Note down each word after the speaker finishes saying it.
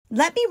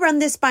"Let me run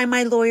this by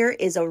my lawyer"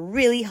 is a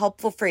really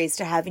helpful phrase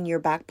to have in your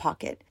back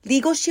pocket.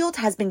 Legal Shield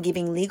has been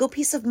giving legal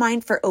peace of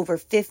mind for over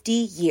 50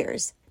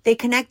 years. They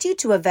connect you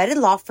to a vetted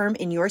law firm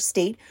in your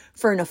state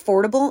for an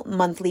affordable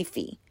monthly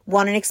fee.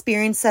 Want an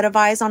experienced set of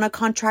eyes on a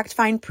contract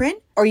fine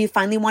print? Or you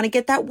finally want to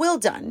get that will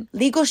done?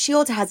 Legal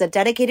Shield has a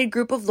dedicated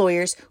group of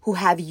lawyers who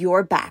have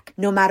your back,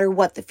 no matter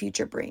what the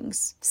future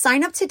brings.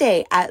 Sign up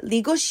today at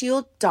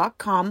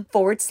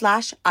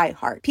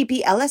LegalShield.com/iHeart.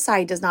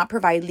 PPLSI does not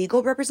provide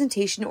legal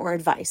representation or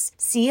advice.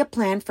 See a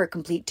plan for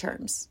complete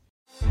terms.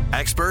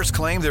 Experts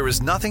claim there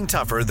is nothing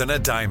tougher than a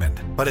diamond.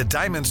 But at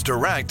Diamonds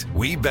Direct,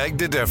 we beg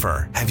to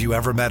differ. Have you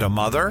ever met a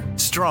mother?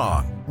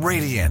 Strong,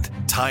 radiant,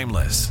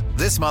 timeless.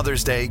 This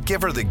Mother's Day,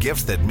 give her the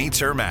gift that meets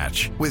her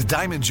match. With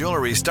diamond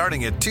jewelry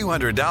starting at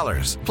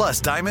 $200. Plus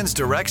Diamonds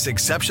Direct's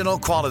exceptional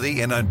quality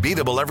and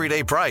unbeatable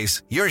everyday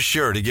price, you're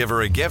sure to give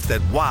her a gift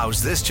that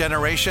wows this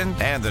generation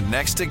and the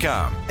next to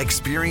come.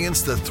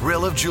 Experience the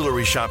thrill of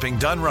jewelry shopping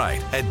done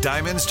right at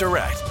Diamonds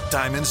Direct.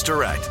 Diamonds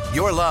Direct.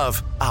 Your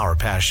love, our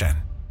passion.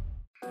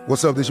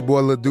 What's up, this your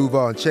boy Lil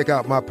Duval, and check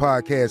out my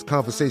podcast,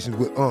 Conversations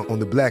with Unc, on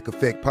the Black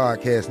Effect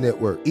Podcast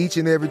Network. Each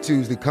and every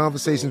Tuesday,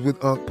 Conversations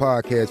with Unc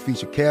podcast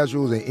feature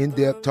casual and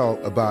in-depth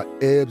talk about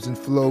ebbs and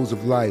flows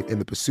of life and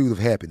the pursuit of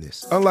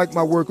happiness. Unlike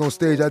my work on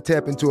stage, I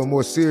tap into a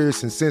more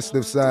serious and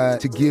sensitive side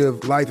to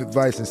give life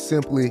advice and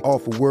simply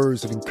offer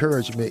words of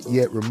encouragement,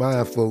 yet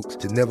remind folks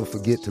to never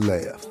forget to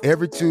laugh.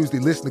 Every Tuesday,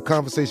 listen to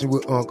Conversations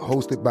with Unc,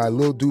 hosted by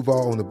Lil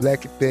Duval on the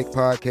Black Effect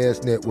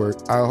Podcast Network,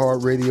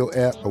 iHeartRadio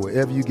app, or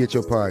wherever you get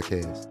your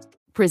podcasts.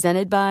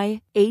 Presented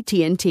by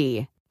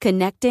AT&T.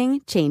 Connecting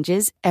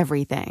changes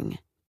everything.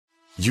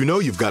 You know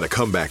you've got a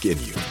comeback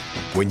in you.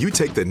 When you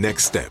take the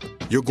next step,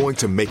 you're going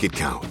to make it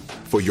count.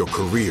 For your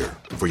career,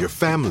 for your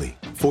family,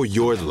 for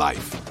your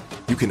life.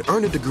 You can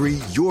earn a degree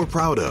you're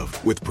proud of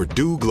with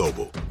Purdue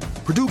Global.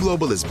 Purdue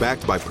Global is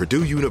backed by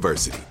Purdue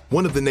University,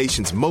 one of the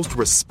nation's most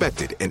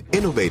respected and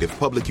innovative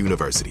public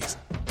universities.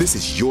 This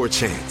is your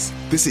chance.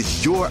 This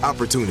is your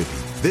opportunity.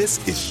 This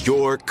is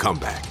your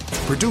comeback.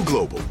 Purdue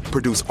Global,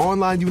 Purdue's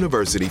online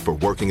university for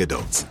working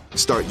adults.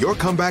 Start your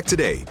comeback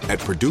today at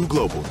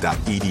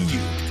purdueglobal.edu.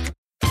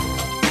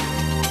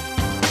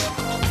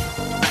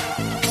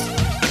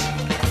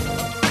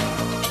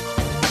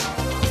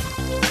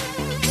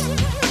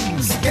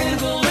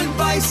 Scandal and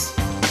vice,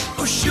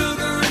 or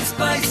sugar and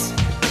spice.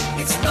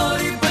 It's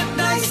naughty but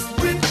nice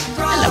with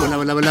Hello.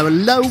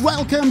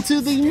 Welcome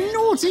to the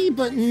Naughty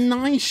But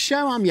Nice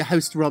Show. I'm your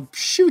host, Rob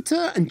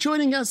Shooter, and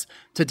joining us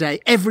today,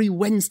 every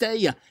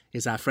Wednesday,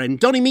 is our friend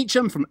Donnie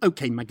Meacham from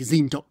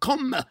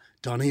OKMagazine.com.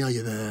 Donnie, are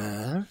you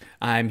there?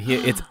 I'm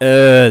here. It's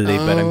early,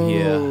 but I'm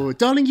here. Oh,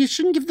 darling, you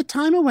shouldn't give the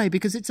time away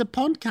because it's a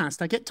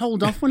podcast. I get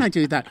told off when I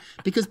do that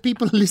because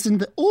people listen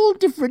at all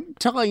different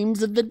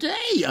times of the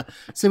day.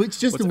 So it's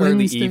just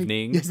Wednesday. Early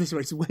evening. Yes, that's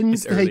right. It's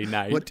Wednesday. It's early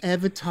night.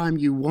 Whatever time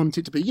you want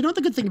it to be. You know what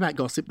the good thing about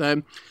gossip,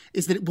 though,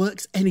 is that it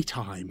works any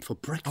time. For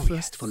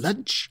breakfast, for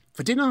lunch,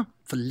 for dinner,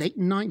 for late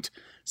night,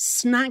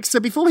 snacks.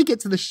 So before we get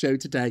to the show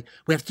today,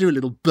 we have to do a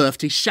little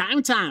birthday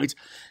shout out.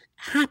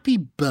 Happy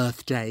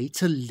birthday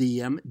to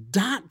Liam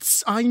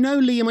Datz. I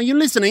know, Liam, are you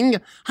listening?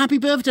 Happy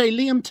birthday.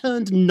 Liam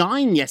turned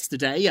 9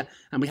 yesterday,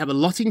 and we have a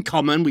lot in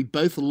common. We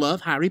both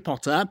love Harry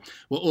Potter.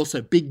 We're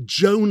also big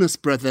Jonas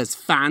Brothers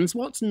fans.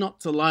 What's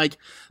not to like?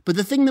 But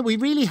the thing that we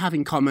really have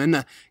in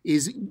common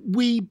is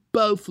we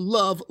both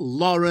love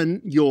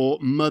Lauren, your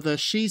mother.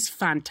 She's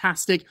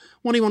fantastic.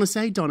 What do you want to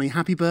say, Donnie?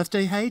 Happy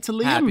birthday, hey, to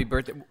Liam? Happy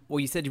birthday. Well,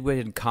 you said you were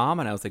in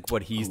common. I was like,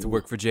 what, he used to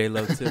work for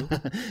J-Lo too?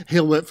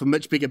 He'll work for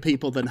much bigger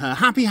people than her.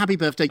 Happy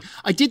birthday.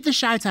 I did the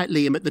shout out,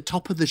 Liam, at the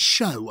top of the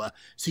show,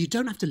 so you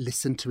don't have to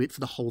listen to it for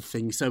the whole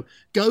thing. So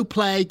go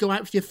play, go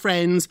out with your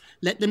friends,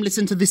 let them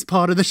listen to this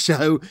part of the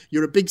show.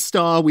 You're a big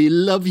star. We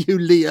love you,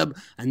 Liam.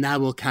 And now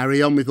we'll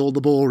carry on with all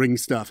the boring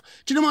stuff.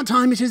 Do you know what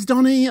time it is,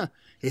 Donnie?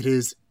 It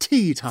is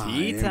tea time.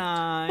 Tea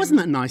time. Wasn't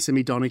that nice of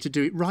me, Donnie, to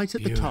do it right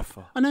at the top?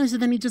 I know, so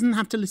then he doesn't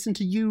have to listen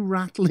to you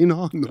rattling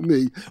on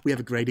me. We have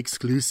a great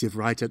exclusive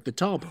right at the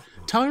top.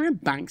 Tyra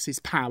Banks'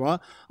 power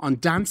on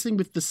Dancing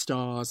with the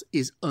Stars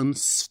is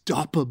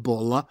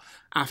unstoppable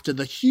after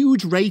the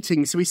huge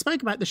ratings. So we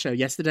spoke about the show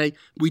yesterday.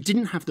 We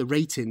didn't have the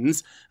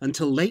ratings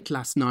until late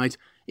last night.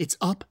 It's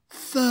up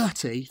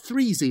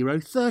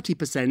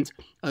 30%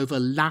 over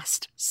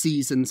last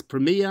season's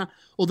premiere.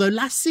 Although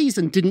last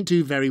season didn't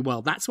do very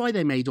well. That's why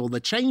they made all the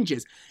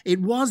changes. It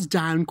was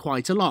down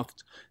quite a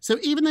lot. So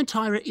even though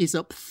Tyra is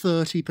up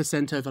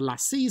 30% over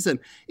last season,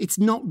 it's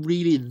not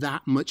really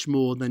that much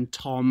more than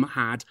Tom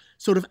had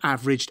sort of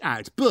averaged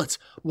out. But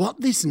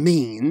what this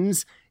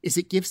means is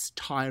it gives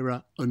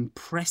Tyra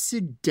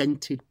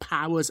unprecedented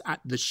powers at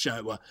the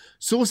show.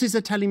 Sources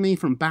are telling me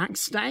from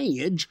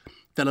backstage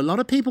that a lot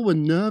of people were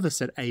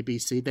nervous at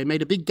ABC. They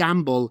made a big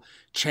gamble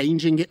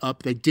changing it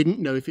up. They didn't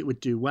know if it would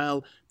do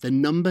well. The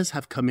numbers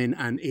have come in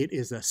and it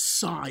is a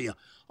sigh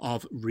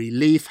of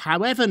relief.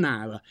 However,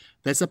 now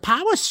there's a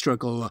power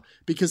struggle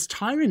because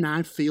Tyra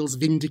now feels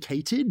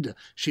vindicated.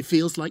 She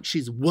feels like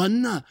she's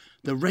won.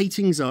 The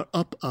ratings are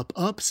up, up,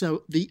 up.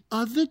 So the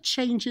other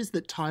changes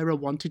that Tyra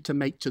wanted to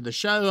make to the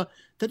show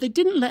that they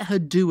didn't let her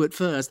do at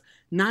first,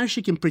 now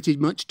she can pretty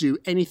much do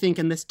anything.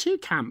 And there's two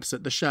camps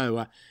at the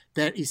show.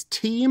 There is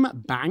Team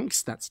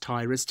Banks, that's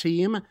Tyra's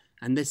team,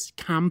 and this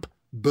Camp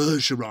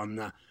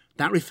Bergeron.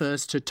 That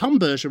refers to Tom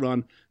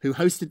Bergeron, who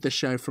hosted the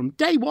show from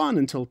day one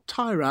until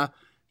Tyra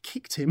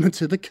kicked him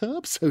to the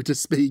curb, so to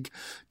speak.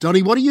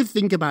 Donnie, what do you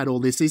think about all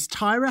this? Is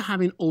Tyra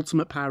having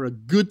ultimate power a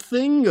good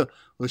thing,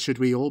 or should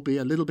we all be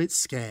a little bit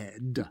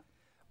scared?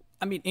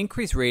 I mean,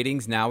 increased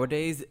ratings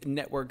nowadays,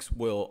 networks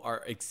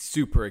are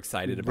super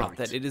excited about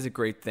that. It is a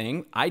great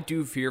thing. I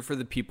do fear for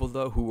the people,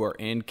 though, who are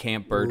in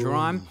Camp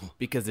Bergeron,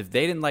 because if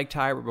they didn't like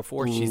Tyra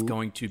before, she's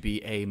going to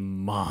be a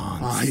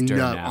monster I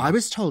know. now. I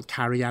was told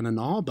Carrie Ann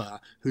Arbour,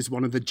 who's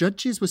one of the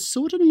judges, was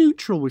sort of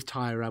neutral with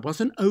Tyra,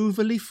 wasn't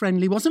overly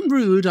friendly, wasn't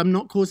rude. I'm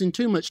not causing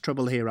too much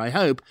trouble here, I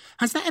hope.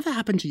 Has that ever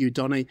happened to you,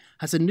 Donnie?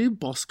 Has a new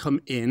boss come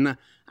in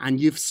and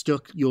you've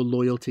stuck your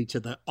loyalty to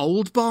the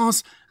old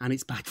boss and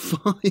it's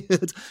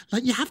backfired?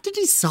 Like, you have to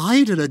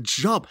decide at a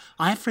job.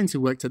 I have friends who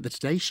worked at the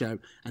Today Show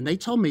and they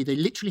told me they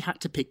literally had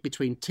to pick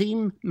between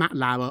Team Matt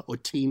Lauer or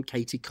Team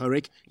Katie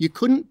Couric. You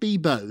couldn't be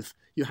both.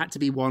 You had to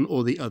be one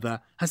or the other.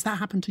 Has that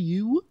happened to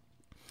you?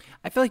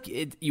 I feel like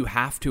you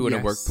have to in a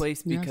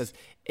workplace because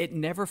it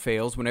never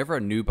fails. Whenever a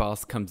new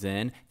boss comes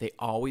in, they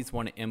always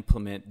want to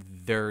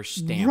implement their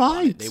stamp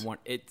on it. They want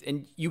it,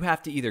 and you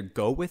have to either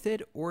go with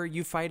it or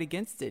you fight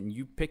against it, and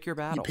you pick your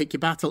battle. You pick your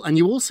battle, and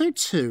you also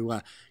too,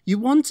 you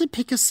want to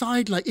pick a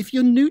side. Like if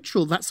you're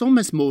neutral, that's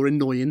almost more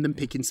annoying than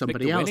picking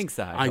somebody pick the else. Winning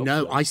side, I know.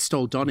 hopefully. I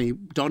stole Donnie.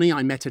 Donnie,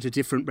 I met at a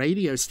different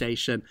radio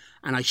station,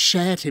 and I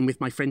shared him with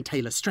my friend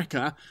Taylor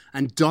Strecker.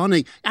 And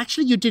Donnie,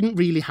 actually, you didn't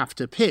really have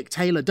to pick.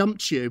 Taylor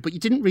dumped you, but you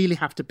didn't really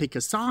have to pick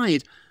a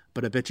side.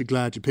 But I bet you're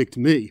glad you picked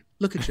me.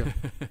 Look at you,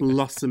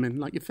 blossoming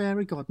like your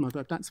fairy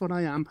godmother. That's what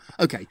I am.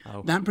 Okay,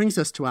 That brings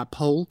us to our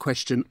poll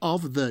question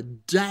of the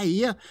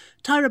day.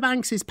 Tyra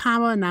Banks'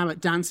 power now at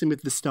Dancing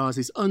with the Stars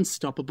is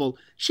unstoppable.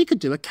 She could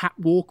do a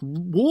catwalk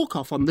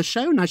walk-off on the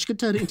show now. She could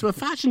turn it into a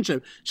fashion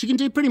show. She can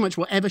do pretty much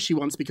whatever she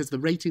wants because the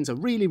ratings are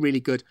really, really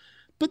good.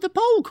 But the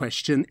poll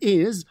question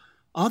is,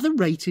 are the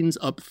ratings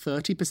up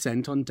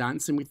 30% on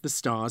Dancing with the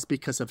Stars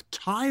because of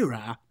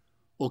Tyra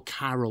or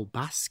Carol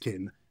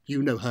Baskin?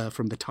 You know her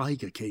from the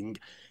Tiger King.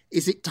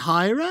 Is it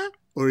Tyra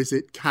or is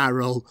it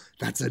Carol?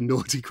 That's a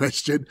naughty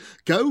question.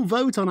 Go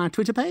vote on our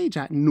Twitter page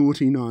at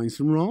Naughty Nice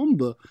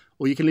Romb,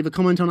 or you can leave a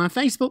comment on our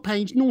Facebook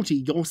page,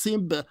 Naughty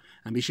Gossip,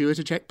 and be sure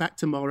to check back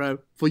tomorrow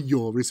for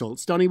your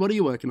results. Donnie, what are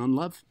you working on,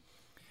 love?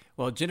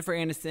 Well, Jennifer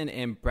Aniston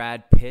and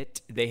Brad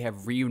Pitt, they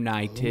have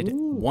reunited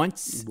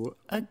once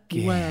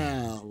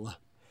again.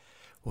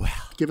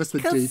 Well, give us the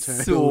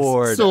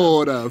details.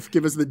 Sort of.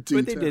 Give us the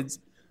details. What they did,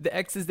 the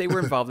exes, they were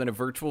involved in a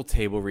virtual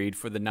table read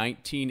for the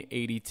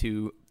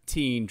 1982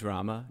 teen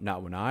drama,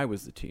 not when I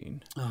was a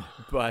teen,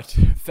 but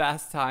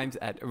Fast Times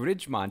at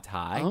Ridgemont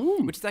High,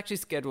 which is actually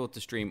scheduled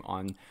to stream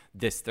on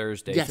this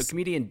Thursday. Yes. So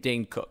comedian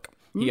Dane Cook,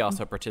 he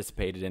also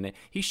participated in it.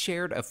 He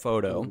shared a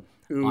photo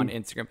on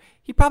Instagram.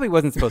 He probably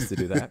wasn't supposed to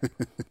do that.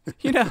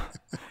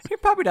 You're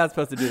probably not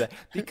supposed to do that.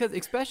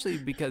 Especially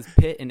because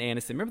Pitt and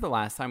Aniston, remember the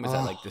last time was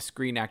at like the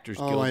Screen Actors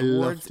Guild Awards?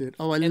 Loved it.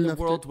 And the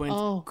world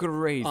went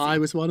crazy. I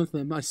was one of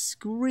them. I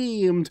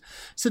screamed.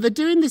 So they're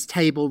doing this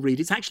table read.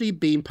 It's actually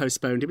been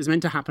postponed. It was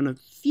meant to happen a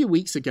few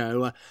weeks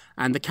ago,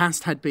 and the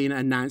cast had been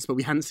announced, but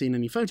we hadn't seen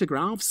any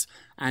photographs,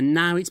 and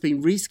now it's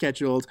been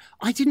rescheduled.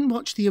 I didn't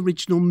watch the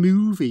original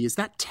movie. Is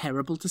that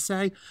terrible to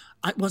say?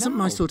 It wasn't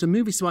my sort of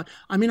movie, so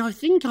I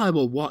think I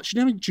will watch.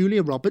 You know,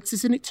 Julia Roberts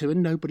is in it too,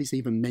 and nobody's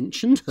even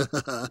mentioned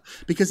her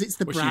because it's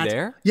the Was Brad. she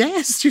there?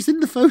 Yes, she's in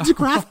the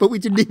photograph, but we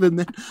didn't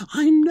even.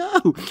 I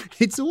know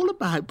it's all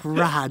about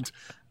Brad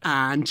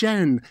and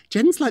Jen.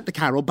 Jen's like the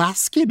Carol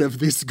Baskin of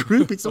this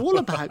group. It's all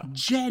about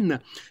Jen.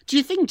 Do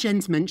you think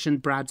Jen's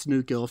mentioned Brad's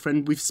new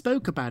girlfriend? We've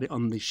spoke about it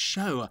on this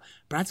show.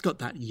 Brad's got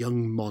that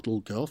young model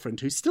girlfriend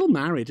who's still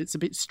married. It's a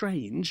bit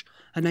strange.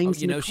 Her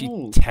name's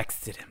Nicole. She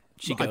texted him.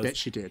 She goes, I bet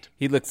she did.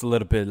 He looks a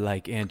little bit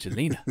like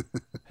Angelina.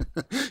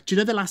 Do you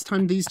know the last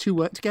time these two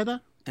worked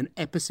together? An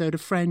episode of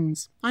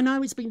Friends. I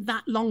know, it's been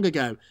that long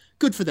ago.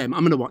 Good for them.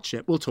 I'm going to watch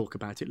it. We'll talk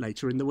about it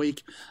later in the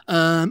week.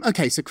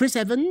 Okay, so Chris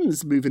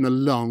Evans moving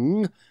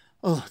along.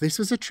 Oh, this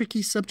was a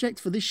tricky subject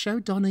for this show,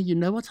 Donna. You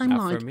know what I'm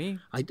Not like. for me.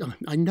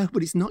 I know,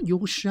 but it's not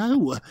your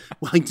show.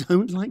 I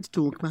don't like to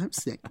talk about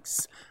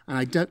sex. And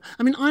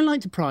I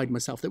like to pride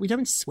myself that we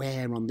don't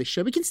swear on this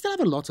show. We can still have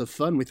a lot of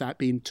fun without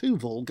being too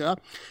vulgar.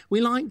 We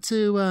like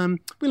to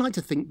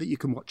think that you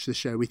can watch the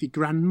show with your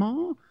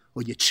grandma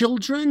or your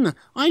children.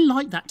 I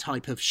like that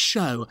type of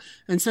show.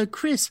 And so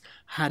Chris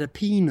had a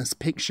penis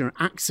picture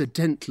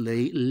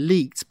accidentally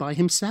leaked by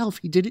himself.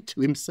 He did it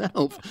to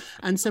himself.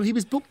 And so he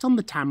was booked on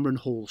the Tamron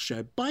Hall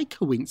show by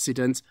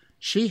coincidence.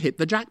 she hit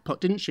the jackpot,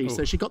 didn't she?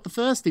 So she got the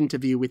first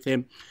interview with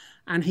him,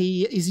 and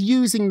he is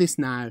using this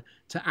now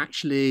to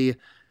actually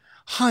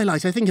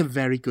highlight, I think, a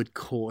very good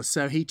cause.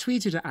 So he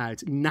tweeted it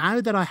out. Now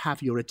that I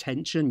have your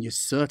attention, you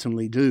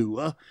certainly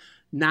do.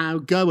 Now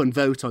go and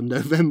vote on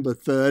November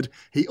 3rd.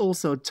 He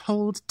also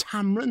told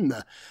Tamron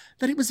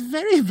that it was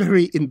very,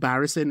 very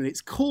embarrassing, and it's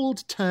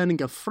called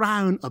turning a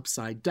frown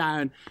upside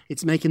down.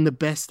 It's making the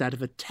best out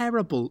of a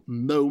terrible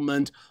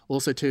moment.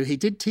 Also, too, he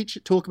did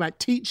talk about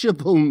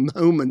teachable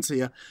moments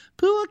here.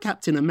 Poor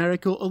Captain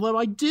America, although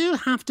I do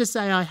have to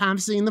say I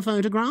have seen the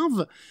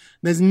photograph.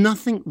 There's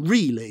nothing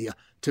really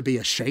to be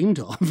ashamed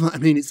of. I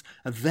mean, it's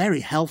a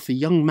very healthy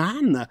young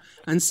man.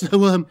 And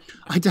so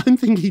I don't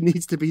think he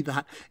needs to be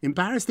that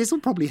embarrassed. This will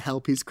probably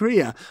help his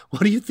career.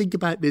 What do you think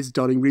about this,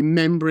 Donning,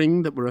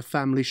 remembering that we're a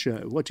family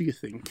show? What do you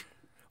think?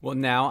 Well,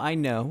 now I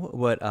know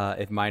what,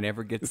 if mine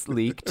ever gets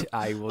leaked,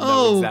 I will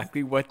know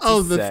exactly what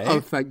to say. Oh,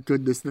 thank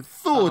goodness. The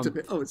thought of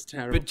it. Oh, it's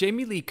terrible. But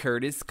Jamie Lee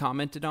Curtis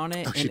commented on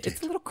it, and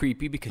it's a little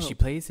creepy because she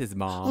plays his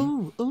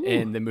mom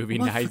in the movie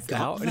Knives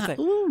Out. And it's like,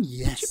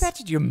 yes. Did you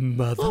imagine your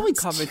mother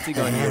commenting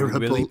on your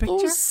Willy picture?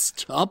 Oh,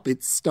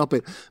 stop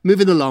it.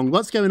 Moving along.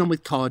 What's going on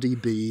with Cardi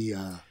B?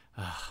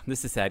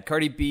 This is sad.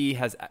 Cardi B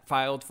has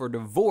filed for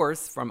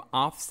divorce from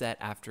Offset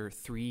after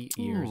 3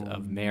 years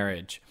of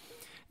marriage.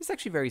 It's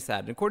actually very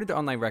sad. And according to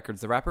online records,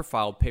 the rapper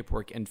filed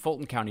paperwork in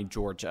Fulton County,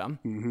 Georgia.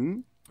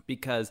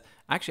 Because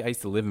actually, I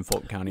used to live in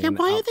Fulton County. Yeah,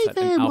 why are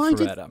they there?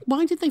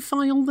 Why did they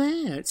file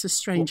there? It's a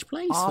strange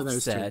place for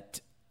those two. Offset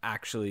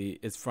actually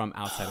is from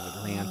outside of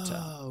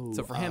Atlanta.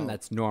 So for him,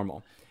 that's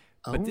normal.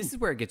 But this is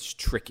where it gets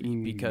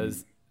tricky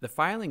because the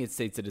filing, it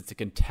states that it's a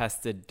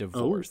contested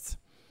divorce.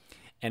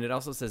 And it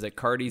also says that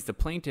Cardi's the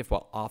plaintiff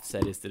while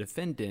Offset is the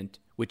defendant,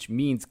 which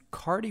means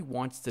Cardi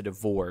wants to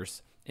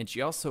divorce, and she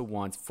also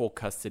wants full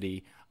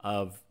custody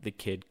of the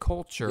kid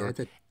Culture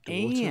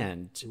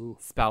and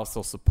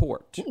spousal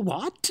support.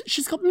 What?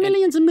 She's got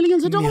millions and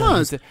millions of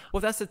dollars.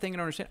 Well, that's the thing I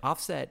don't understand.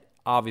 Offset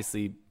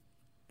obviously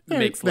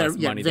makes less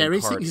money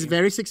than Cardi. He's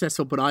very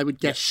successful, but I would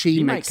guess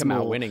she makes might come more.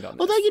 out winning on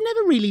this. Although you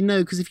never really know,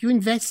 because if you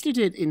invested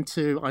it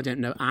into, I don't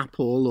know,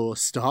 Apple or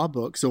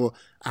Starbucks or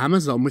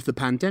Amazon with the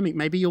pandemic,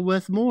 maybe you're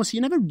worth more. So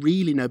you never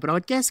really know. But I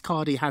would guess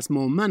Cardi has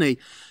more money.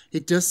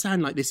 It does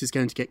sound like this is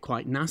going to get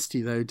quite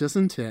nasty, though,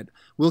 doesn't it?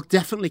 We'll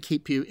definitely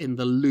keep you in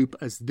the loop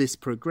as this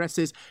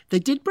progresses. They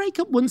did break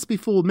up once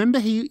before. Remember,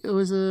 he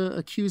was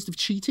accused of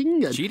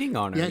cheating? Cheating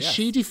on her, yeah.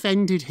 She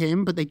defended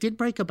him, but they did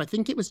break up. I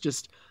think it was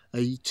just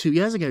 2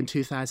 years ago in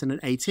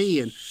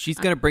 2018. She's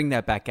going to bring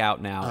that back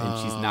out now, and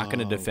she's not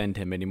going to defend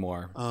him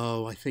anymore.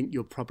 Oh, I think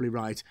you're probably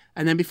right.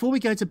 And then before we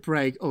go to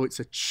break,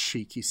 it's a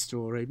cheeky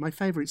story. My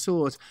favourite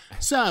sort.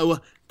 So,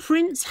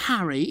 Prince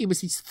Harry, it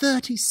was his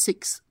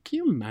 36th, can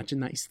you imagine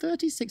that? He's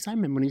 36, I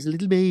remember when he was a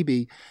little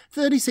baby.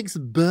 36th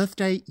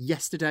birthday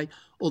yesterday,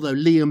 although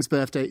Liam's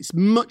birthday is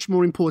much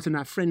more important.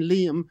 Our friend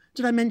Liam,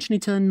 did I mention he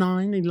turned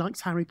 9? He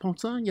likes Harry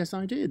Potter? Yes,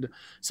 I did.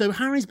 So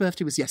Harry's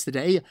birthday was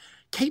yesterday.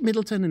 Kate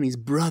Middleton and his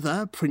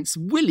brother, Prince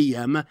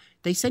William,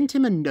 they sent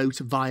him a note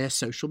via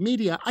social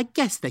media. I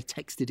guess they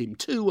texted him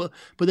too,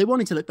 but they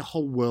wanted to let the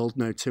whole world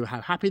know too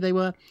how happy they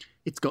were.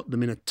 It's got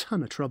them in a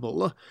ton of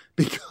trouble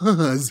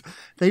because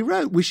they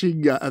wrote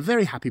wishing a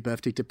very happy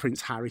birthday to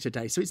Prince Harry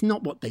today. So it's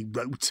not what they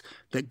wrote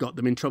that got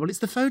them in trouble. It's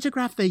the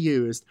photograph they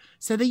used.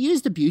 So they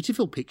used a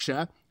beautiful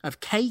picture of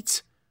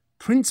Kate,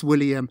 Prince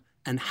William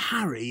and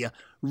Harry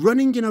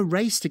running in a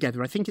race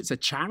together. I think it's a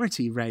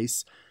charity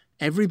race.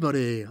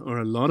 Everybody, or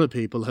a lot of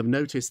people, have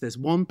noticed there's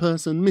one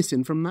person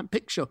missing from that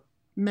picture.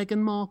 Meghan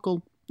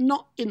Markle,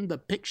 not in the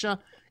picture.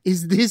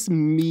 Is this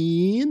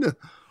mean?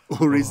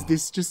 Or is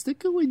this just a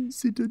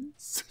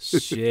coincidence?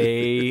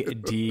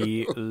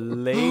 Shady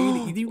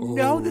lady. You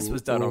know this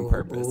was done on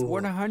purpose.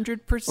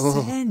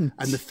 100%.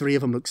 And the three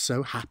of them look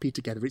so happy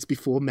together. It's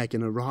before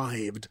Meghan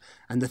arrived.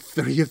 And the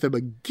three of them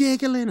are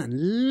giggling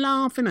and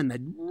laughing and they're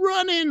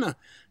running.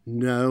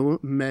 No,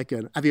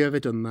 Meghan. Have you ever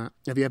done that?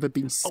 Have you ever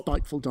been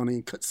spiteful, Donnie,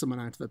 and cut someone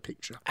out of the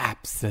picture?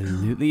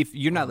 Absolutely. If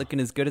you're not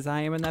looking as good as I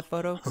am in that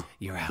photo,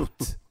 you're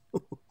out.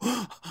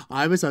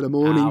 I was at a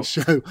morning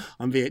show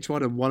on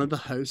VH1 and one of the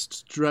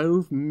hosts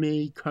drove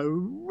me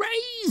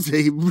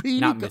crazy.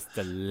 Really, not Miss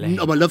Delay.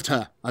 No, I loved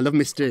her. I love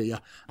Miss D.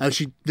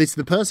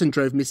 The person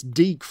drove Miss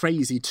D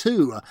crazy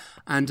too.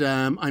 And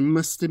I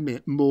must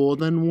admit, more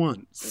than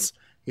once,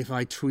 if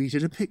I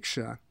tweeted a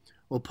picture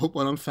or put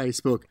one on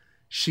Facebook,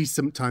 she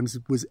sometimes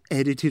was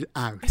edited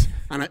out,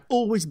 and I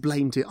always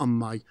blamed it on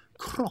my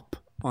crop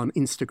on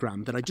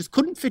Instagram that I just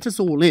couldn't fit us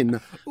all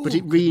in. But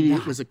it really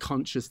was a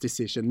conscious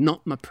decision.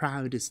 Not my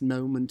proudest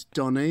moment,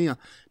 Donnie.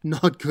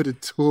 Not good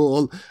at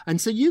all.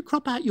 And so you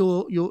crop out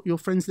your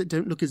friends that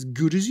don't look as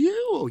good as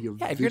you, or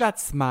if you're not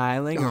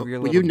smiling, or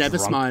you're you never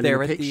smile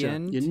there in a at picture. the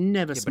end. You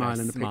never smile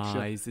in a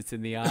picture. It's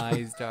in the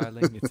eyes,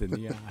 darling. It's in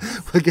the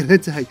eyes.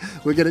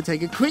 We're gonna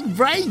take a quick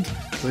break,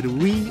 but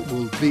we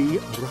will be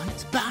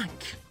right back.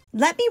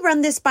 Let me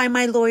run this by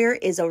my lawyer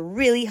is a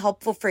really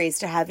helpful phrase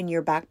to have in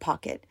your back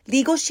pocket.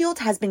 Legal Shield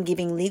has been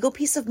giving legal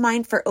peace of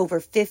mind for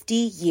over 50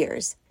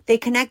 years. They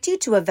connect you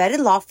to a vetted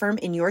law firm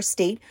in your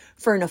state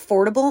for an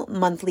affordable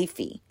monthly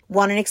fee.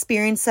 Want an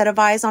experienced set of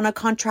eyes on a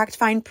contract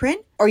fine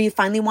print? Or you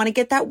finally want to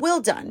get that will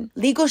done?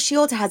 Legal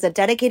Shield has a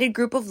dedicated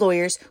group of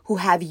lawyers who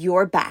have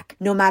your back,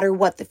 no matter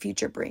what the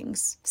future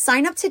brings.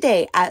 Sign up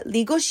today at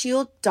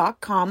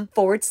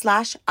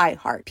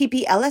LegalShield.com/iHeart.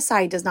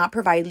 PPLSI does not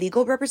provide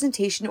legal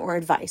representation or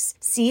advice.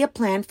 See a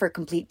plan for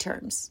complete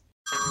terms.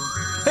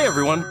 Hey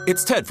everyone,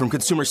 it's Ted from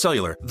Consumer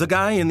Cellular, the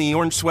guy in the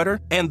orange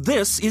sweater, and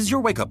this is your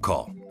wake-up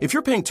call. If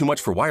you're paying too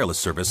much for wireless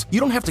service, you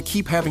don't have to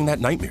keep having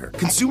that nightmare.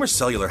 Consumer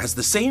Cellular has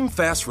the same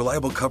fast,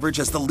 reliable coverage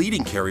as the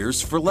leading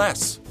carriers for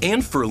less.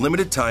 And for a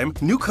limited time,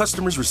 new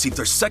customers receive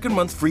their second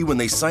month free when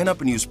they sign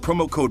up and use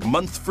promo code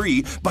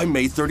MONTHFREE by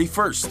May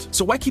 31st.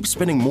 So why keep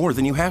spending more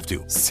than you have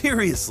to?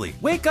 Seriously,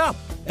 wake up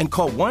and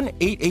call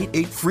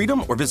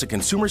 1-888-FREEDOM or visit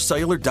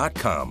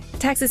consumercellular.com.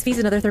 Taxes, fees,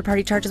 and other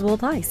third-party charges will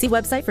apply. See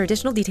website for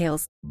additional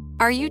details.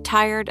 Are you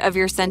tired of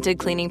your scented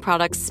cleaning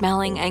products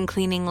smelling and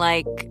cleaning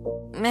like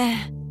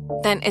meh?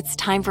 Then it's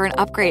time for an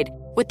upgrade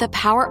with the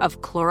power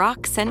of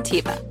Clorox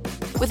Scentiva.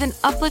 With an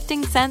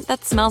uplifting scent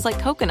that smells like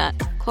coconut,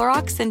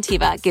 Clorox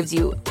Scentiva gives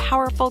you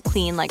powerful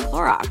clean like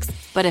Clorox,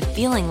 but a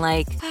feeling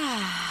like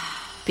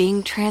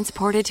being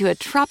transported to a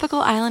tropical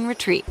island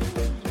retreat.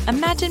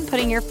 Imagine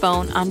putting your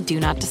phone on Do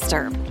Not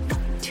Disturb,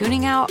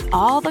 tuning out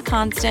all the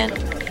constant,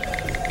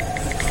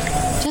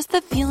 just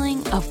the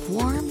feeling of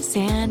warm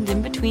sand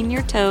in between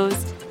your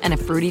toes and a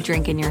fruity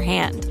drink in your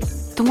hand.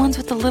 The ones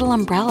with the little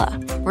umbrella.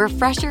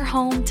 Refresh your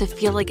home to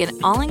feel like an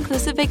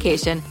all-inclusive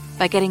vacation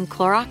by getting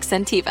Clorox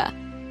Scentiva.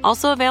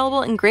 Also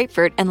available in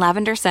grapefruit and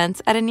lavender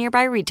scents at a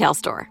nearby retail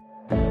store.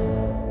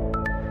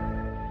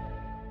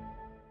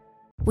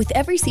 With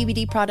every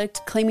CBD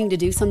product claiming to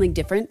do something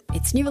different,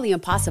 it's nearly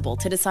impossible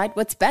to decide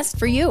what's best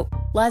for you.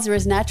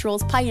 Lazarus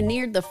Naturals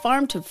pioneered the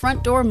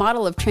farm-to-front-door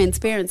model of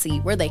transparency,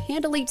 where they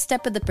handle each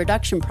step of the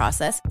production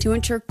process to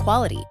ensure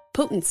quality,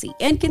 potency,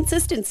 and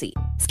consistency.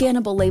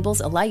 Scannable labels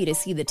allow you to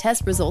see the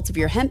test results of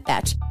your hemp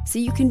batch, so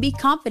you can be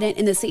confident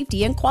in the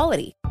safety and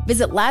quality.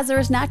 Visit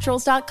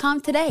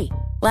LazarusNaturals.com today.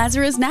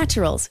 Lazarus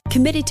Naturals,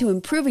 committed to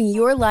improving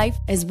your life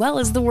as well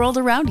as the world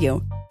around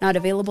you. Not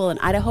available in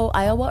Idaho,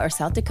 Iowa, or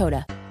South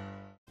Dakota.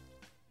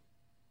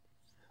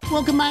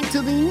 Welcome back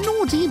to the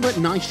Naughty But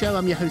Nice Show.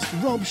 I'm your host,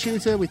 Rob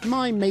Shooter, with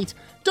my mate,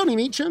 Donnie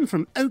Meacham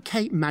from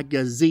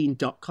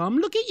OKMagazine.com.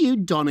 Look at you,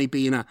 Donnie,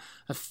 being a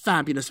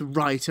fabulous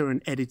writer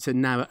and editor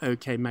now at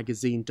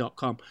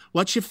OKMagazine.com.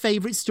 What's your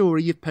favourite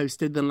story you've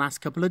posted the last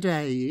couple of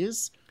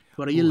days?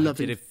 What are you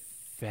loving? I did a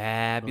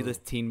fabulous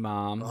Teen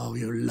Mom. Oh,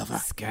 you love her.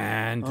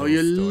 Scandal. Oh,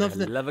 you story. love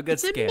that. I love a good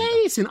scandal.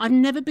 It's amazing. I've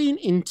never been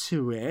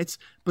into it,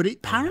 but it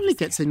apparently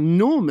gets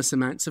enormous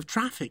amounts of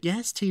traffic.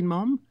 Yes, Teen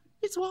Mom?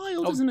 It's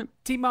wild, isn't it?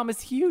 Teen Mom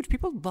is huge.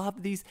 People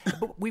love these.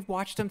 We've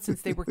watched them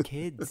since they were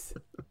kids.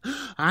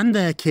 And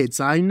they're kids.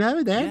 I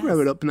know. They're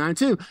growing up now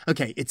too.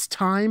 Okay, it's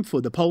time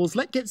for the polls.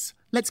 Let's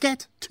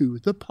get to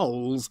the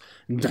polls.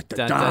 Da, da,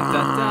 da. Da,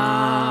 da,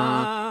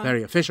 da.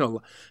 Very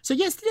official. So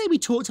yesterday we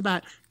talked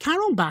about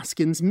Carole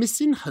Baskin's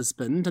missing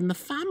husband, and the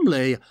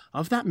family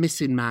of that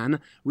missing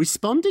man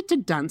responded to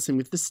Dancing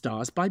with the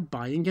Stars by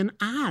buying an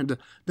ad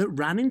that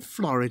ran in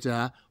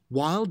Florida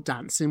while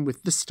Dancing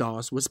with the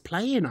Stars was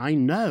playing. I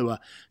know.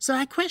 So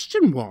our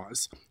question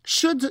was,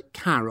 should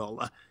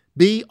Carole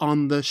be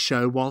on the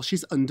show while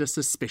she's under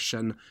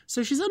suspicion?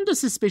 So she's under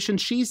suspicion.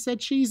 She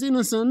said she's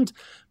innocent,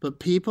 but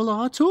people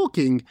are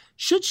talking.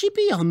 Should she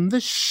be on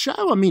the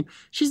show? I mean,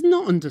 she's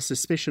not under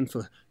suspicion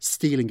for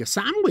stealing a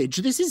sandwich.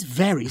 This is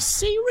very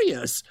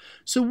serious.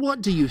 So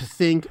what do you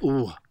think?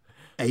 Oh,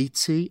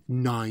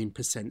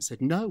 89%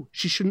 said no,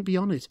 she shouldn't be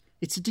on it.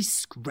 It's a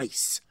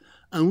disgrace.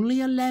 Only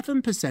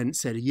 11%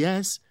 said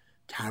yes,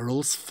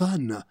 Carole's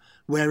fun.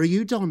 Where are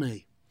you,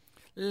 Donnie?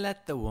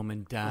 Let the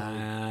woman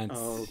dance.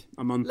 Oh,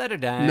 I'm on. Let her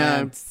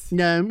dance.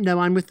 No,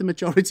 I'm with the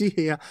majority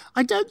here.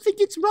 I don't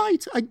think it's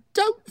right. I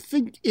don't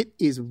think it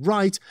is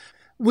right.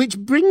 Which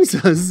brings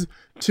us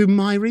to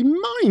my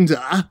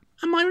reminder.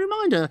 And my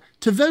reminder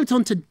to vote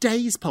on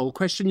today's poll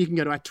question. You can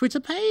go to our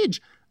Twitter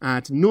page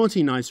at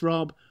Naughty Nice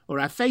Rob, or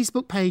our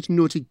Facebook page,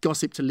 Naughty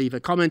Gossip, to leave a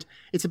comment.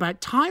 It's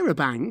about Tyra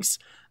Banks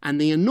and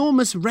the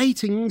enormous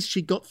ratings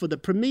she got for the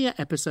premiere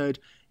episode.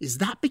 Is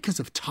that because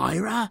of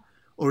Tyra,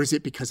 or is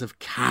it because of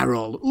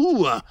Carole?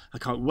 Ooh, I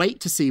can't wait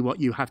to see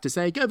what you have to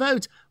say. Go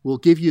vote. We'll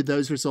give you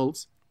those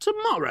results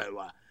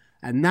tomorrow.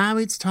 And now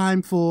it's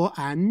time for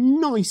our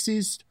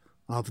nicest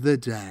of the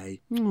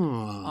day.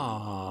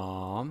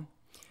 Aww.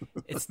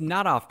 It's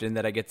not often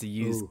that I get to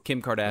use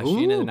Kim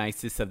Kardashian in the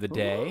nicest of the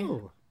day.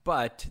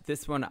 But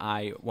this one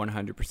I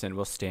 100%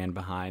 will stand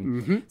behind.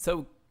 Mm-hmm.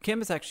 So Kim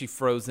has actually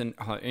frozen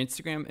her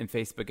Instagram and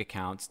Facebook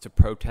accounts to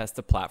protest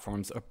the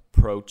platform's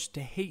approach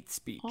to hate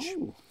speech.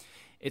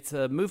 It's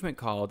a movement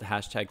called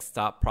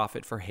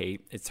 #StopProfitForHate.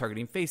 It's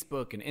targeting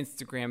Facebook and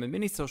Instagram and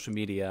many social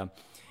media.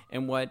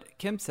 And what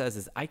Kim says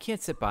is, I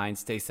can't sit by and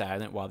stay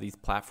silent while these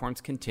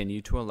platforms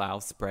continue to allow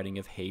spreading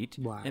of hate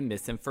and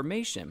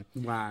misinformation.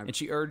 Wow. And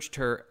she urged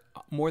her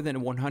more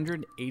than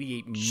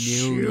 188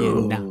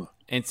 million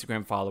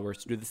Instagram followers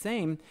to do the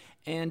same.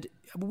 And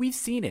we've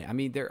seen it. I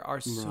mean, there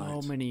are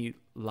so many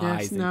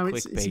lies and clickbait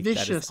it's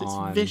vicious. that is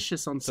on It's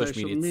vicious on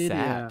social media. It's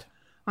sad.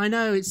 I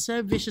know, it's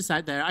so vicious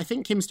out there. I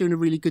think Kim's doing a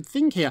really good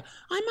thing here.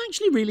 I'm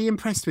actually really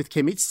impressed with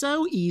Kim. It's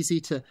so easy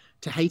to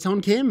hate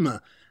on Kim.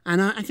 And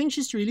I think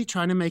she's really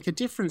trying to make a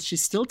difference.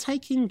 She's still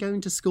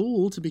going to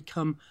school to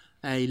become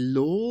a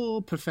law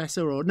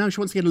professor, or no,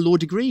 she wants to get a law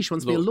degree. She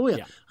wants to be a lawyer.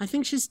 Yeah. I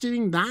think she's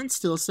doing that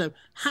still. So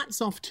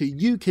hats off to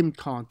you, Kim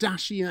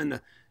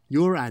Kardashian.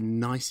 You're our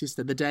nicest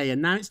of the day.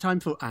 And now it's time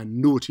for our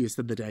naughtiest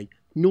of the day.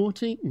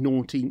 Naughty,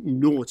 naughty,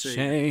 naughty.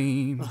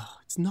 Shame. Oh,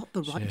 it's not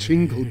the right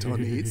jingle,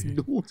 Donny. It's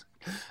naughty.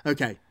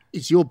 Okay.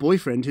 It's your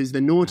boyfriend who's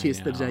the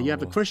naughtiest of the day. You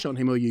have a crush on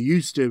him, or you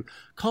used to.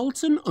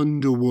 Colton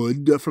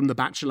Underwood from The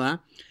Bachelor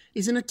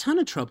is in a ton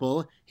of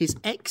trouble. His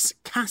ex,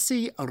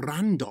 Cassie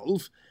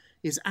Randolph,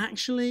 is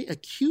actually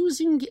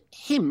accusing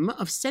him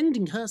of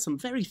sending her some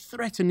very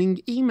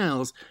threatening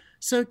emails.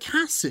 So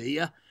Cassie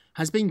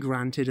has been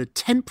granted a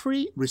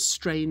temporary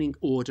restraining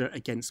order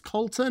against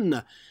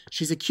Colton.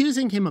 She's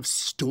accusing him of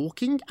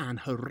stalking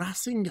and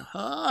harassing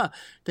her.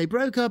 They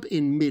broke up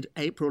in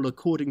mid-April,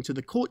 according to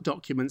the court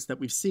documents that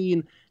we've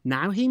seen.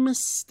 Now he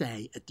must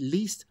stay at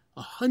least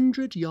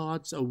 100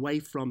 yards away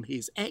from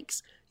his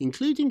ex,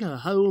 including her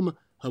home,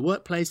 her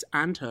workplace,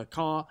 and her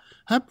car.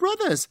 Her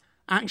brothers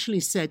actually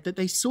said that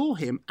they saw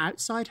him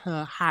outside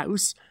her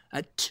house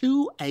at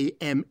 2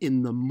 a.m.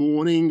 in the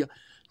morning,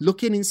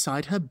 looking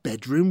inside her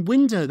bedroom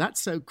window. That's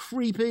so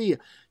creepy.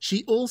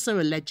 She also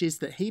alleges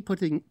that he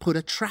put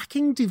a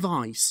tracking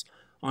device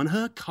on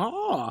her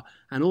car,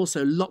 and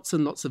also lots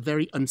and lots of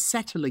very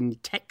unsettling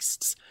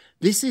texts.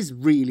 This is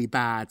really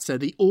bad. So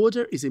the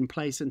order is in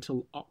place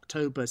until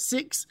October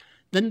 6th.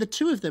 Then the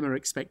two of them are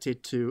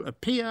expected to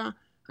appear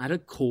at a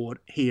court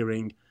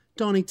hearing.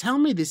 Donnie, tell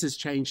me this has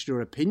changed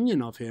your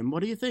opinion of him.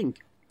 What do you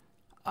think?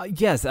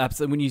 Yes,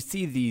 absolutely. When you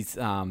see these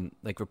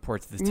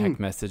reports, the text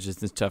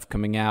messages and stuff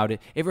coming out,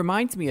 it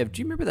reminds me of, do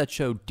you remember that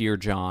show Dear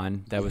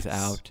John that was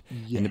out?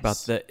 Yes. And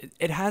about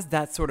it has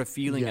that sort of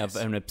feeling of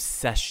an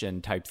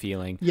obsession type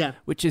feeling,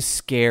 which is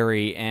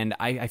scary. And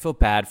I feel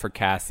bad for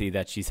Cassie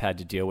that she's had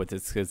to deal with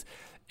this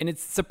and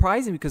it's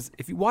surprising because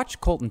if you watch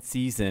Colton's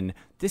season,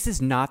 this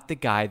is not the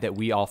guy that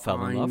we all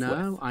fell in love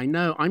with. I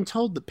know. I'm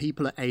told that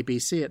people at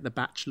ABC, at The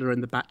Bachelor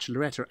and The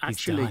Bachelorette, are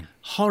actually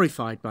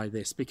horrified by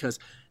this, because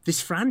this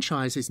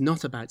franchise is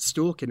not about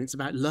stalking, it's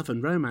about love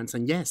and romance.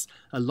 And yes,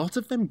 a lot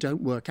of them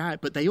don't work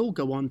out, but they all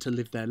go on to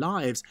live their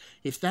lives.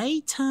 If they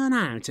turn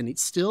out, and it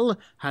still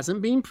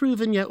hasn't been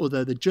proven yet,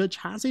 although the judge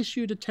has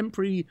issued a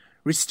temporary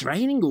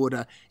restraining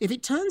order, if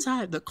it turns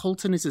out that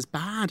Colton is as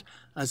bad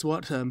as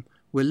what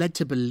we're led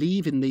to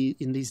believe in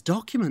these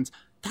documents,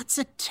 that's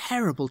a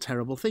terrible,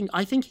 terrible thing.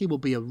 I think he will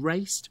be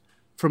erased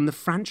from the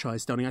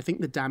franchise, Donnie. I think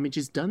the damage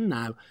is done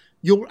now.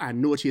 You're our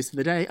naughtiest for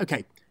the day.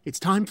 Okay, it's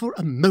time for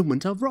a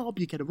moment of Rob.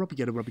 You get a Rob, you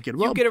get a Rob, you get a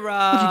Rob. You get a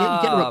Rob. What do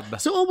you get a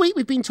Rob. So all week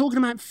we've been talking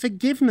about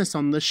forgiveness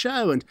on the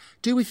show. And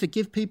do we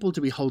forgive people?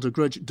 Do we hold a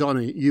grudge?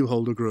 Donnie, you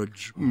hold a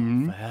grudge.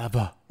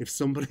 Forever. If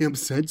somebody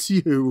upsets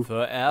you.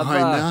 Forever.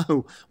 I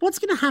know. What's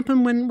going to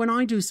happen when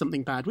I do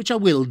something bad, which I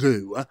will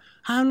do?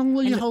 How long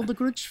will you hold the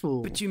grudge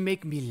for? But you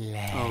make me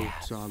laugh.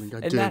 Oh, darling,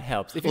 I do. And that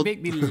helps. If you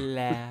make me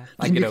laugh,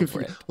 I get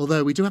over it.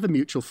 Although we do have a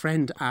mutual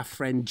friend, our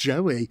friend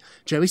Joey.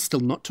 Joey's still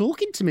not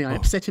talking to me. I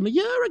upset him a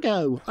year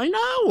ago. I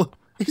know.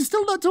 He's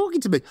still not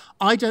talking to me.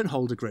 I don't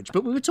hold a grudge.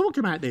 But we were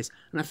talking about this,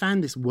 and I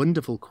found this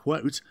wonderful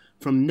quote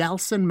from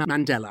Nelson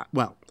Mandela.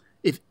 Well,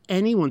 if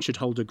anyone should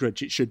hold a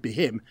grudge, it should be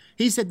him.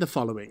 He said the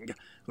following: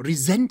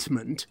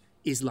 resentment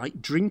is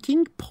like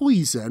drinking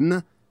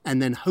poison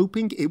and then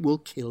hoping it will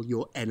kill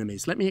your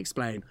enemies. Let me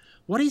explain.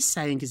 What he's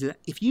saying is that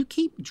if you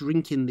keep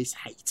drinking this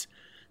hate,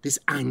 this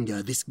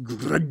anger, this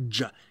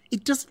grudge,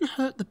 it doesn't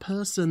hurt the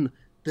person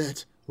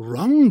that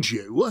wronged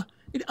you.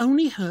 It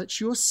only hurts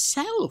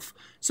yourself.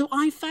 So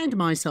I found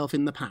myself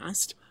in the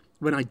past,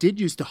 when I did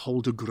used to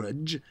hold a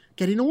grudge,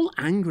 getting all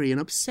angry and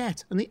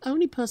upset. And the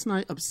only person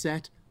I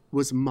upset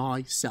was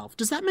myself.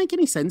 Does that make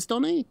any sense,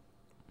 Donnie?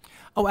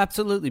 Oh,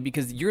 absolutely,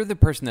 because you're the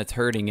person that's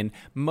hurting, and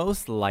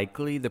most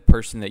likely the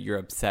person that you're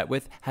upset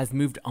with has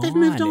moved on,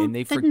 and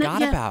they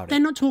forgot about it. They're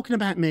not talking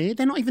about me.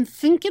 They're not even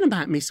thinking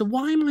about me. So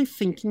why am I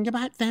thinking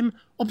about them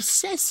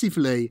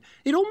obsessively?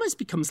 It almost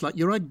becomes like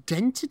your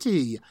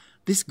identity.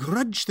 This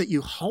grudge that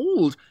you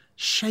hold,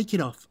 shake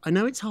it off. I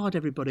know it's hard,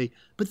 everybody,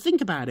 but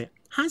think about it.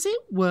 Has it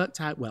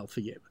worked out well for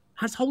you?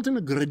 Has holding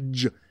a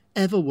grudge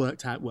ever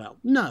worked out well?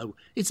 No.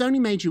 It's only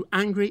made you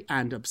angry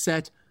and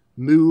upset.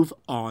 move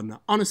on.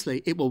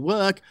 Honestly, it will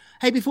work.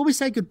 Hey, before we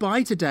say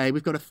goodbye today,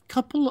 we've got a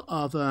couple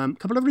of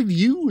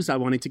reviews I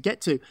wanted to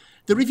get to.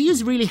 The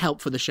reviews really help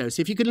for the show,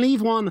 so if you can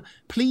leave one,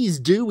 please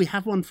do. We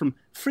have one from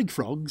Frig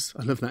Frogs.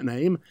 I love that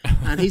name.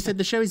 And he said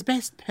the show is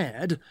best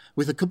paired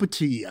with a cup of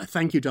tea.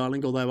 Thank you,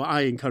 darling, although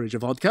I encourage a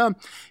vodka.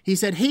 He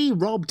said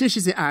Rob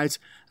dishes it out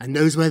and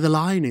knows where the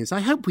line is. I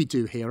hope we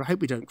do here. I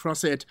hope we don't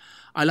cross it.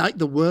 I like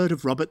the word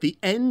of Rob at the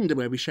end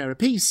where we share a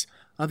piece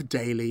of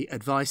daily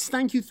advice.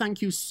 Thank you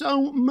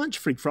so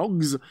much, Frig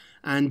Frogs.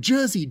 And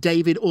Jersey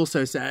David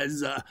also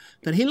says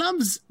that he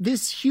loves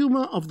this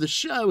humour of the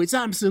show. It's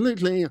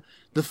absolutely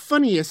the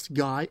funniest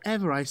guy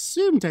ever. I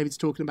assume David's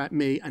talking about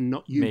me and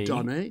not you,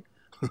 Donny.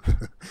 Do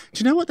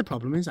you know what the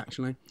problem is,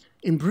 actually?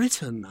 In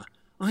Britain,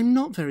 I'm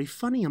not very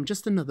funny. I'm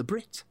just another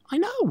Brit. I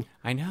know.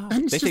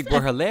 They think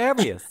we're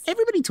hilarious.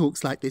 Everybody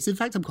talks like this. In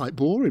fact, I'm quite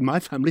boring.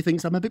 My family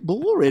thinks I'm a bit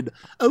boring.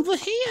 Over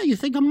here, you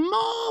think I'm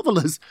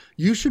marvellous.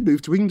 You should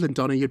move to England,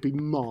 Donny. You'd be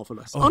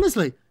marvellous. Oh.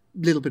 Honestly,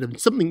 little bit of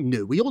something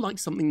new. We all like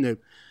something new.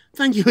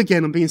 Thank you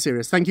again. I'm being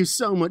serious. Thank you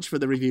so much for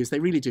the reviews. They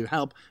really do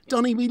help.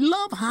 Donny, we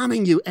love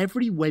having you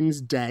every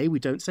Wednesday. We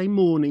don't say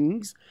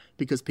mornings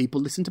because people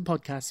listen to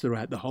podcasts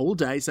throughout the whole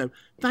day. So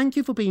thank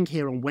you for being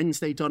here on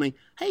Wednesday, Donny.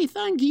 Hey,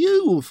 thank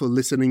you for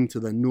listening to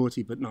the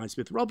Naughty But Nice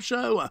with Rob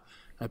show,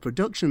 a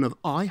production of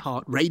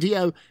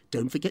iHeartRadio.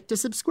 Don't forget to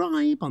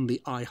subscribe on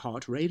the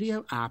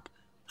iHeartRadio app,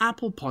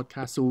 Apple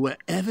Podcasts, or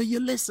wherever you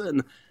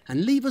listen,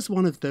 and leave us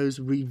one of those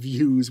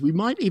reviews. We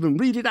might even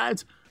read it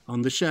out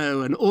on the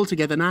show. And all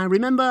together now,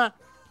 remember,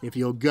 if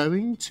you're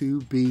going to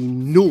be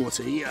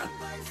naughty,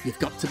 you've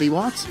got to be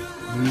what?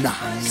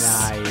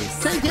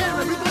 Nice. Take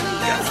care, everybody.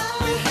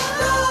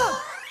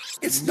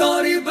 It's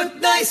Naughty But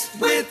Nice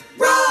with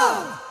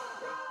Rob.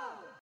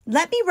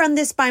 Let me run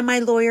this by my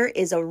lawyer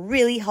is a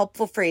really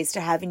helpful phrase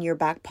to have in your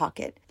back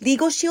pocket.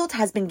 Legal Shield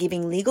has been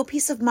giving legal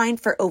peace of mind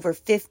for over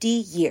 50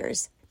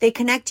 years. They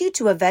connect you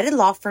to a vetted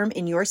law firm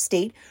in your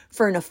state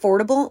for an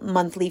affordable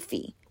monthly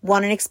fee.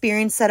 Want an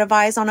experienced set of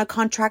eyes on a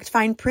contract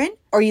fine print?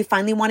 Or you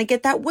finally want to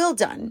get that will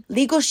done?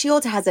 Legal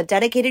Shield has a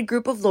dedicated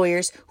group of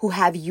lawyers who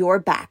have your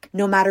back,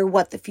 no matter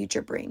what the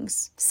future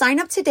brings. Sign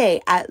up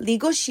today at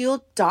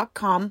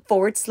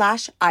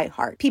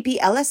LegalShield.com/iHeart.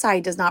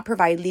 PPLSI does not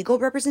provide legal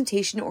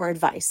representation or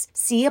advice.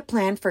 See a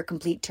plan for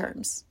complete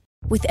terms.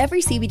 With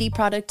every CBD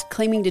product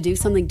claiming to do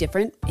something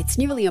different, it's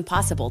nearly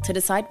impossible to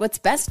decide what's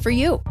best for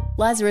you.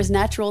 Lazarus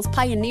Naturals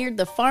pioneered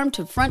the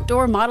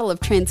farm-to-front-door model of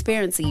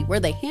transparency,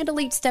 where they handle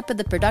each step of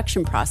the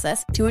production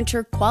process to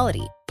ensure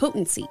quality,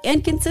 potency,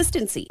 and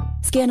consistency.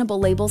 Scannable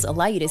labels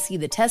allow you to see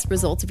the test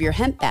results of your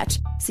hemp batch,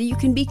 so you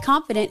can be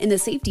confident in the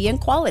safety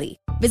and quality.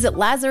 Visit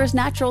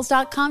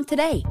LazarusNaturals.com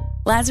today.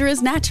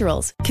 Lazarus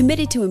Naturals,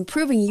 committed to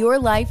improving your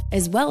life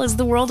as well as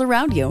the world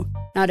around you.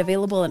 Not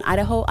available in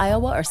Idaho,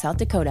 Iowa, or South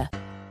Dakota.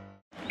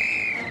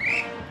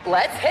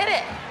 Let's hit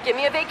it. Give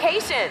me a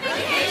vacation.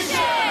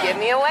 Give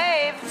me a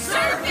wave.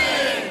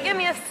 Surfing. Give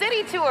me a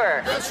city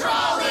tour. The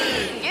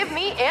trolley. Give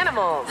me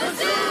animals. The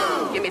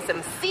zoo. Give me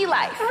some sea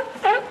life.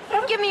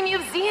 Give me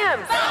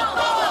museums.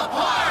 Balboa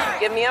Park.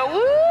 Give me a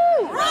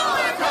woo.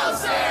 Roller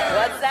coaster.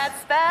 What's that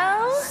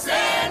spell?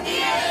 San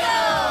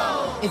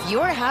Diego. If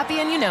you're happy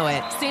and you know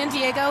it, San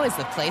Diego is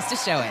the place to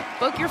show it.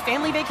 Book your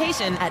family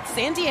vacation at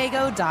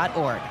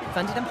sandiego.org.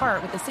 Funded in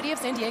part with the City of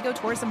San Diego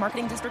Tourism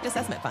Marketing District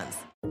Assessment Funds.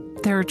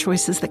 There are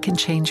choices that can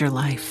change your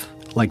life.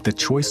 Like the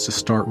choice to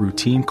start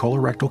routine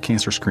colorectal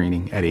cancer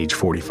screening at age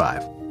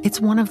 45. It's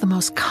one of the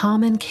most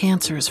common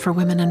cancers for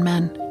women and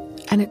men,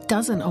 and it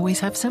doesn't always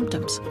have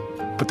symptoms.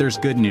 But there's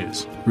good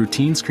news.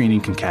 Routine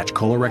screening can catch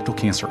colorectal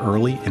cancer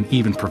early and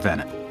even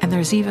prevent it. And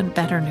there's even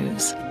better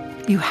news.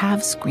 You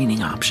have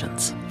screening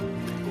options.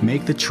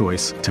 Make the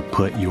choice to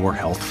put your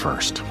health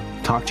first.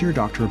 Talk to your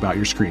doctor about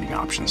your screening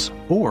options,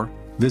 or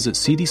visit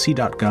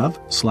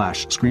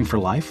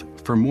cdc.gov/screenforlife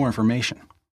for more information.